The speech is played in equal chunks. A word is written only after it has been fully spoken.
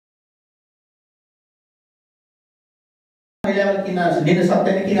Level किन लिन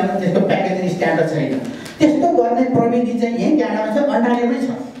सक्दैन किनभने त्यसको प्याकेजिङ स्ट्यान्डर्ड छैन। त्यस्तो गर्ने प्रविधि चाहिँ यही क्यानाडामा चाहिँ अन्टारियोमै छ।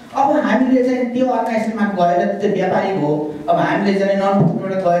 अब हामीले चाहिँ त्यो अर्गनाइजेसनमा गएर त्यो व्यापारिक हो, अब हामीले चाहिँ नन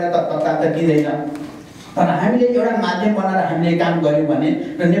प्रफिटबाट गएर त दिँदैन, तर हामीले एउटा माध्यम बनाएर हामीले काम गर्यौँ भने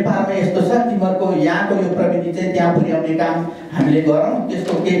र नेपालमा यस्तो छ तिमीहरूको यहाँको यो प्रविधि चाहिँ त्यहाँ पुर्याउने काम हामीले गरौँ,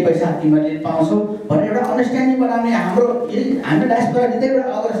 त्यसको केही पैसा तिमीहरूले पाउँछौ भनेर एउटा अन्डरस्ट्यान्डिङ बनाउने हाम्रो डायस्पोरा दिँदै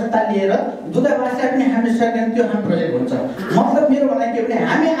एउटा अग्रसरता लिएर दूतावासलाई पनि हामीले सक्ने त्यो हाम्रो प्रोजेक्ट हुन्छ। मतलब मेरो भनाइ के भने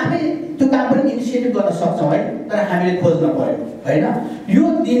हामी आफै त्यो काम पनि इनिसिएटिभ गर्न सक्छौँ है, तर हामीले खोज्न पर्यो होइन। यो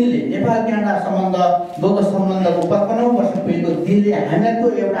दिनले नेपाल क्यानाडा सम्बन्ध बोगस सम्बन्धको 55 वर्ष पुगेको दिनले हामीलाई त्यो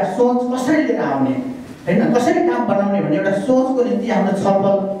एउटा सोच कसरी लिएर आउने हैन, कसरी काम बनाउने भन्ने एउटा सोचको निम्ति हाम्रो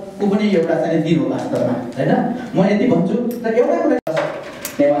छलफलको पनि एउटा चाहिँ दिन हो वास्तवमा हैन। म यति भन्छु। तर एउटा कुरा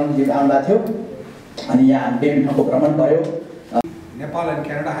नेवानजी आउनुभएको थियो अनि यहाँ हामी विभिन्न ठाउँको भ्रमण भयो। Nepal and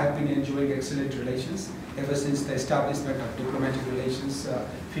Canada have been enjoying excellent relations ever since the establishment of diplomatic relations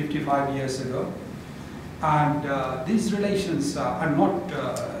 55 years ago. And these relations are not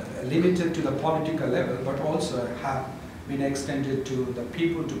limited to the political level, but also have been extended to the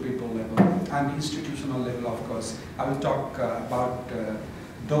people-to-people level and institutional level, of course. I will talk about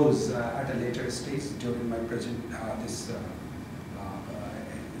those at a later stage during my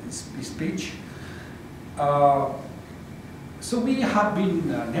speech. So we have been,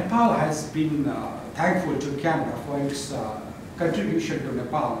 Nepal has been thankful to Canada for its contribution to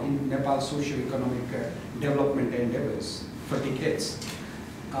Nepal in Nepal's socio-economic development endeavors for decades.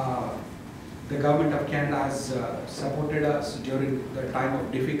 The government of Canada has supported us during the time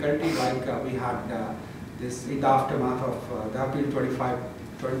of difficulty, like we had this in the aftermath of the April 25,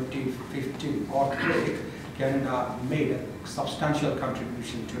 2015 earthquake. Canada made a substantial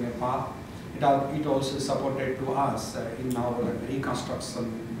contribution to Nepal. It also supported to us in our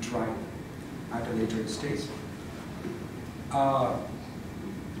reconstruction drive at a later stage.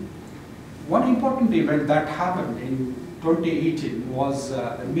 One important event that happened in 2018 was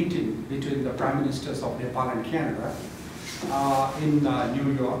a meeting between the Prime Ministers of Nepal and Canada in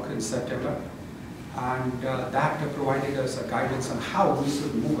New York in September, and that provided us a guidance on how we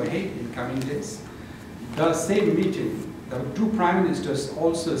should move ahead in coming days. The same meeting, the two Prime Ministers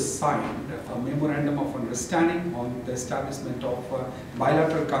also signed a memorandum of understanding on the establishment of a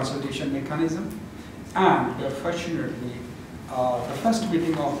bilateral consultation mechanism, and fortunately the first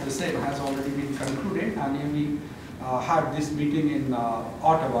meeting of the same has already been concluded, and we had this meeting in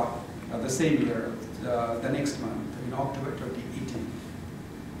Ottawa the same year, the next month, in October 2018.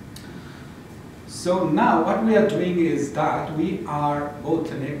 So now what we are doing is that we are, both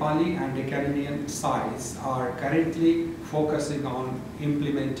the Nepali and the Canadian sides are currently focusing on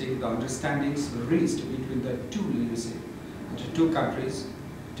implementing the understandings reached between the two leadership, the two countries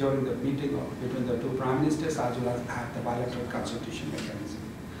during the meeting between the two Prime Ministers, as well as at the bilateral consultation mechanism.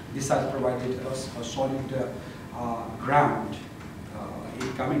 This has provided us a solid ground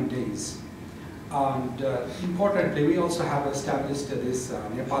in coming days. And importantly, we also have established this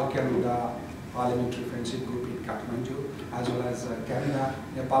Nepal-Canada Parliamentary Friendship Group in Kathmandu, as well as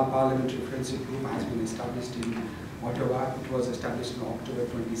Canada-Nepal Parliamentary Friendship Group has been established in Ottawa. It was established in October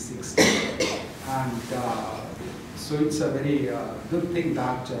 2016. And so it's a very good thing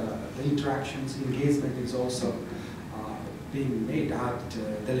that the interactions, engagement is also being made at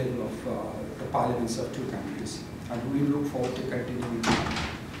the level of the parliaments of two countries. And we look forward to continuing that.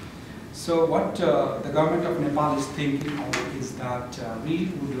 So what the government of Nepal is thinking of is that we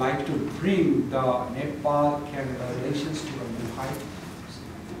would like to bring the Nepal-Canada relations to a new height,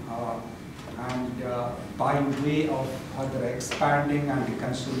 and by way of further expanding and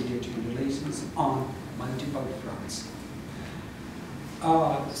consolidating relations on multiple fronts.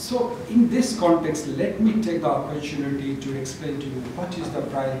 So in this context, let me take the opportunity to explain to you what is the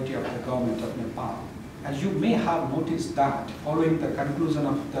priority of the government of Nepal. As you may have noticed that following the conclusion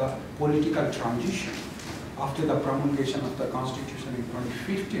of the political transition after the promulgation of the constitution in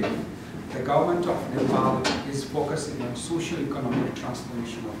 2015, the government of Nepal is focusing on socio-economic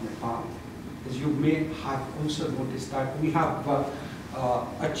transformation of Nepal. As you may have also noticed that we have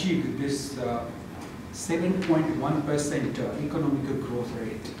achieved this 7.1% economic growth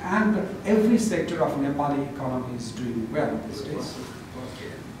rate, and every sector of Nepali economy is doing well these days.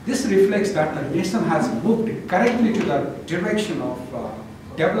 This reflects that the nation has moved correctly to the direction of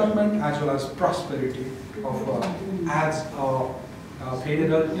development as well as prosperity of as a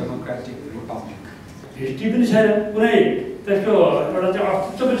federal democratic republic.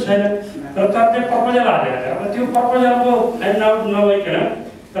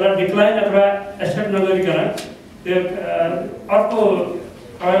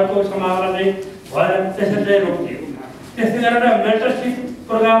 त्यसले गर्दा मेन्टरशिप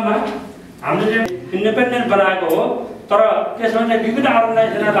प्रोग्राममा हामीले चाहिँ independent बनाएको हो तर त्यसमा चाहिँ विभिन्न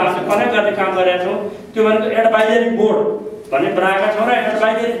अर्गनाइजेसनहरूलाई हामीले कनेक्ट गर्ने काम गरेका छौँ त्यो भनेको एडभाइजरी बोर्ड भन्ने बनाएका छौँ र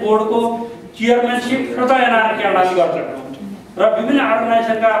एडभाइजरी बोर्डको चेयरम्यानसिप स्वतः एनआरए क्यानाडाले गर्छ र विभिन्न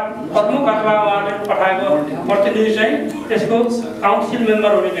अर्गनाइजेसनका प्रमुख अथवा उहाँले पठाएको प्रतिनिधि चाहिँ त्यसको काउन्सिल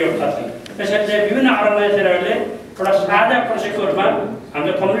मेम्बर हुने व्यवस्था छ त्यसैले चाहिँ विभिन्न अर्गनाइजेसनहरूले एउटा साझा प्रोजेक्टको रूपमा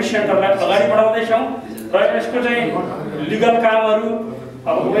हामीले कम्युनिटी सेन्टरलाई अगाडि बढाउँदैछौँ र यसको चाहिँ लिगल कामहरू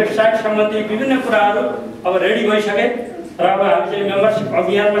अब वेबसाइट सम्बन्धी विभिन्न कुराहरू अब रेडी भइसके र अब हामी चाहिँ मेम्बरसिप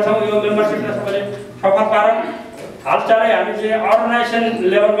अभियानमा छौँ यो मेम्बरसिपलाई सबैले सफल पारौँ हालचालै हामी चाहिँ अर्गनाइजेसन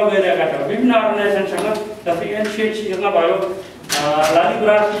लेभलमा गइरहेका छौँ विभिन्न अर्गनाइजेसनसँग जस्तै एनसिएचसँग भयो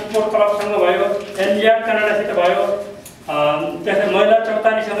लालीगुरा स्पोर्ट क्लबसँग भयो एनजिआर कनाडासित भयो त्यसै महिला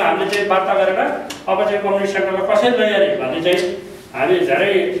चौतारीसँग हामीले चाहिँ वार्ता गरेर अब चाहिँ कम्युनिटी सेन्टरलाई कसरी लैजाने भन्ने चाहिँ हामी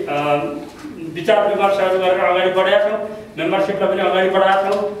धेरै विचार विमर्शहरू गरेर अगाडि बढेका छौँ मेम्बरसिपलाई पनि अगाडि बढाएका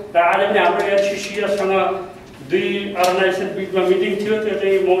छौँ र आज पनि हाम्रो एनसिसिएससँग 2 अर्गनाइजेसन बिचमा मिटिङ थियो त्यो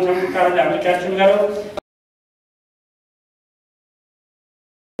चाहिँ मौसमको कारणले हामीले क्यान्सल गऱ्यौँ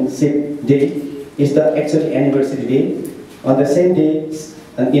Day is the actual anniversary day. On the same day,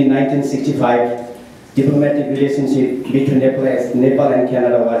 in 1965, diplomatic relationship between Nepal and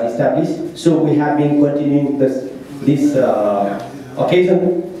Canada was established. So we have been continuing this occasion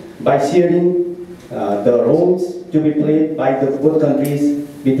by sharing the roles to be played by the both countries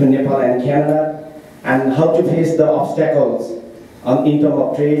between Nepal and Canada and how to face the obstacles in terms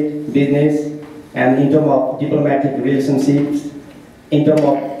of trade, business, and in terms of diplomatic relationships, in terms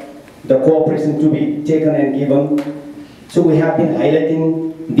of the cooperation to be taken and given. So we have been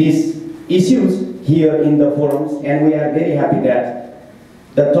highlighting these issues here in the forums, and we are very happy that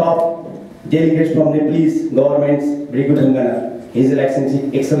the top delegates from Nepalese governments, Brigid Dhungana, His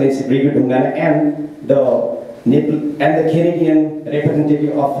Excellency Brigid Dhungana, and the Canadian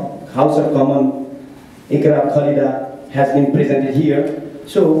representative of House of Commons, Ikrab Khalida, has been presented here.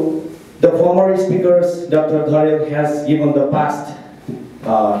 So the former speakers, Dr. Kharel, has given the past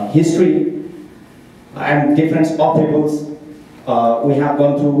history and different obstacles we have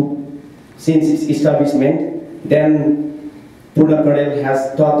gone through since its establishment. Then Purna Kharel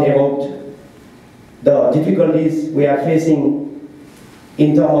has talked about the difficulties we are facing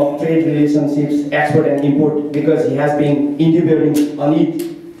in terms of trade relationships, export and import, because he has been interviewing on it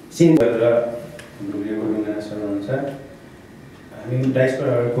since. हामी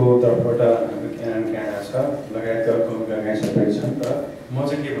डाइस्पोराको तर्फबाट Canada छ लगायत अर्को लगाइसकेका छन् र म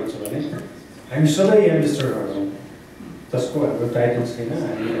चाहिँ के भन्छु भने हामी सबै एम्बेसडरहरू हौँ जसको हाम्रो टाइटल छैन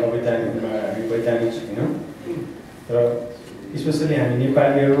हामी वैधानिक छैनौँ र स्पेसली हामी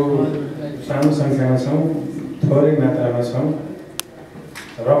नेपालीहरू सानो सङ्ख्यामा छौँ थोरै मात्रामा छौँ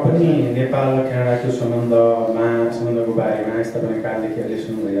र पनि नेपाल र क्यानाडाको सम्बन्धको बारेमा यस्ता पनि कालदेखि अहिले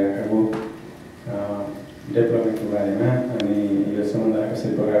सुन्नु भइरहेको डेभलपमेन्टको बारेमा अनि यो सम्बन्धलाई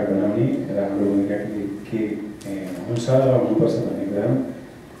कसरी प्रगाड बनाउने र हाम्रो भूमिका के हुन्छ र हुनुपर्छ भन्ने कुरामा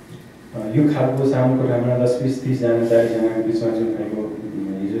यो खालको सामु कोठामा 10, 20, 30 जना 40 जनाको बिचमा जुन खालको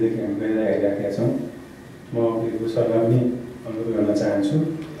हिजोदेखि हामी गरिरहेका छौँ म यो सरलाई पनि अनुरोध गर्न चाहन्छु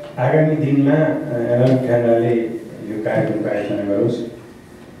आगामी दिनमा क्यानाडाले यो कार्यक्रमको आयोजना गरोस्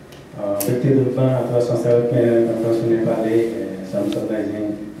व्यक्तिगत रूपमा अथवा संस्थागत रूपमा नेपालले संसदलाई चाहिँ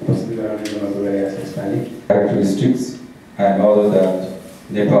उपस्थित गराउने जुनको गरिरहेको छ यसपालि characteristics and all that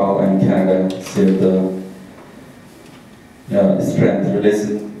Nepal and Canada share the strength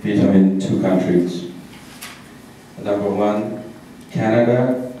relation between two countries. Number one,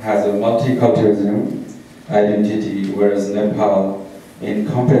 Canada has a multiculturalism identity, whereas Nepal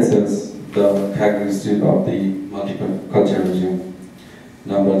encompasses the characteristics of the multiculturalism.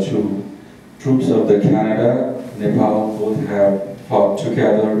 Number two, troops of the Canada, Nepal both have fought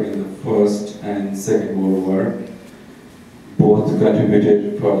together in the First and Second World War. Both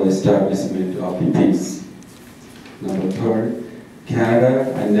contributed for the establishment of the peace. Number third,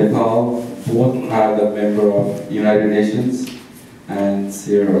 Canada and Nepal both are the member of United Nations and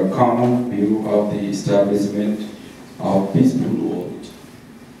share a common view of the establishment of peaceful world.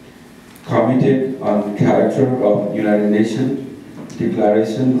 Committed on character of United Nations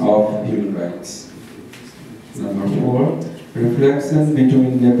Declaration of Human Rights. Number four, reflection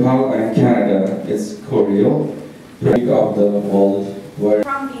between Nepal and Canada is cordial of the world where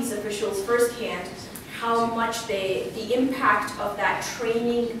from these officials firsthand how much the impact of that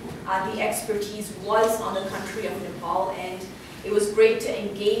training, the expertise was on the country of Nepal, and it was great to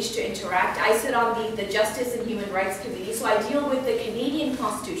engage, to interact. I sit on the Justice and Human Rights Committee, so I deal with the Canadian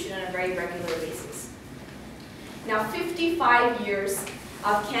Constitution on a very regular basis. Now, 55 years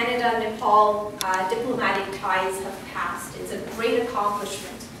of Canada-Nepal diplomatic ties have passed. It's a great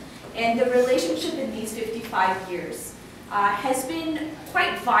accomplishment. And the relationship in these 55 years has been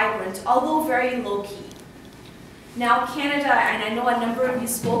quite vibrant, although very low-key. Now Canada, and I know a number of you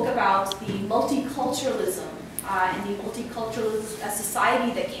spoke about the multiculturalism and the multicultural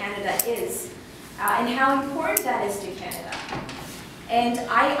society that Canada is, and how important that is to Canada. And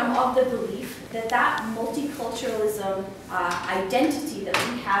I am of the belief that that multiculturalism identity that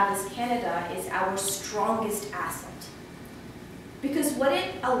we have as Canada is our strongest asset. Because what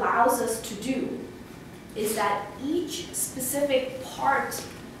it allows us to do is that each specific part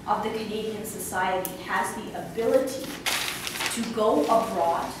of the Canadian society has the ability to go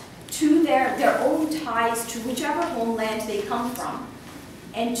abroad to their own ties to whichever homeland they come from,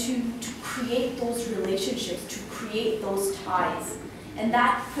 and to create those relationships, to create those ties. And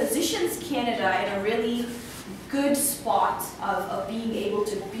that positions Canada in a really good spot of being able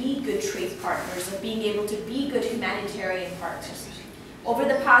to be good trade partners, of being able to be good humanitarian partners. Over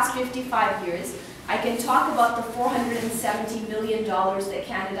the past 55 years, I can talk about the $470 million that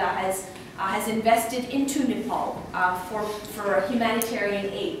Canada has invested into Nepal for humanitarian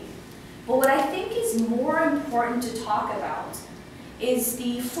aid. But what I think is more important to talk about is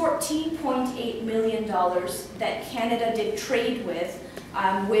the $14.8 million that Canada did trade with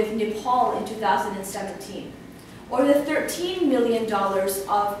Nepal in 2017, or the $13 million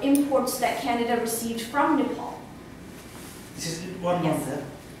of imports that Canada received from Nepal. This is 1 month, Yes.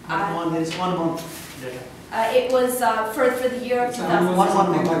 There is 1 month data. It was for the year of 2017.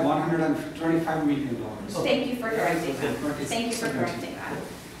 Something like $125 million. Thank you for correcting that. Thank you for correcting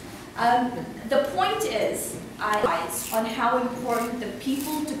that. The point is on how important the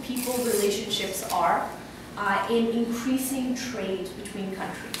people-to-people relationships are in increasing trade between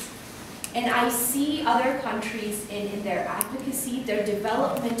countries. And I see other countries in their advocacy, their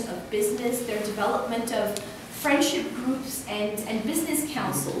development of business, their development of friendship groups and business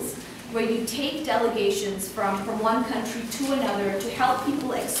councils, where you take delegations from one country to another to help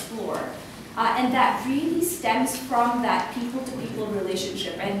people explore. And that really stems from that people-to-people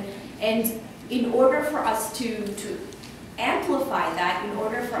relationship. And in order for us to amplify that, in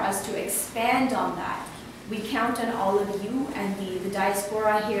order for us to expand on that, we count on all of you and the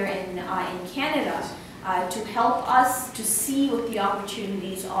diaspora here in Canada to help us to see what the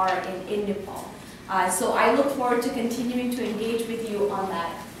opportunities are in Nepal. So I look forward to continuing to engage with you on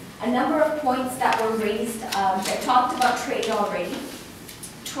that. A number of points that were raised, I talked about trade already.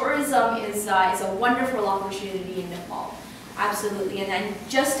 Tourism is a wonderful opportunity in Nepal. Absolutely, and then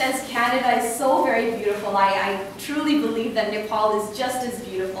just as Canada is so very beautiful, I truly believe that Nepal is just as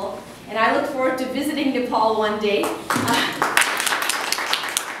beautiful. And I look forward to visiting Nepal one day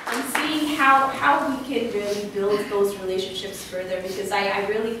and seeing how we can really build those relationships further, because I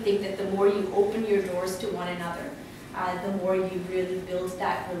really think that the more you open your doors to one another, the more you really build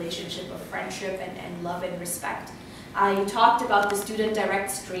that relationship of friendship and love and respect. You talked about the student direct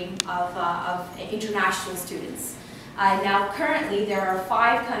stream of international students. Now currently there are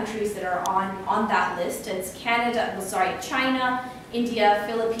 5 countries that are on that list. It's China, India,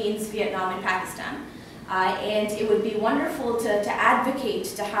 Philippines, Vietnam, and Pakistan. And it would be wonderful to advocate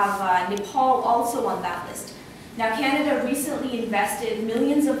to have Nepal also on that list. Now Canada recently invested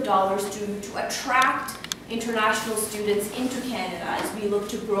millions of dollars to attract international students into Canada as we look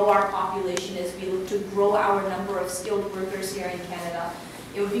to grow our population, as we look to grow our number of skilled workers here in Canada.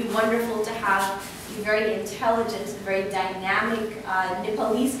 It would be wonderful to have a very intelligent, very dynamic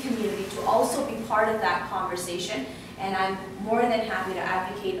Nepalese community to also be part of that conversation. And I'm more than happy to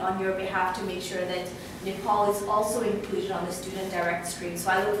advocate on your behalf to make sure that Nepal is also included on the student direct stream. So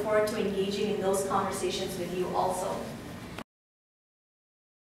I look forward to engaging in those conversations with you also.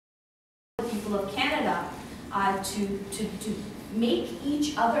 The people of Canada to make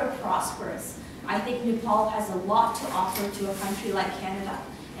each other prosperous. I think Nepal has a lot to offer to a country like Canada.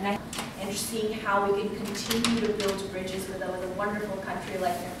 And seeing how we can continue to build bridges with a wonderful country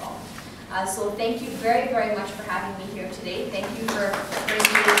like Nepal. So thank you very, very much for having me here today. Thank you for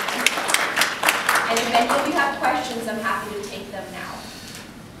bringing me in. And if any of you have questions, I'm happy to take them now.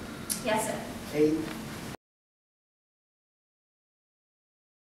 Yes, sir. Hey.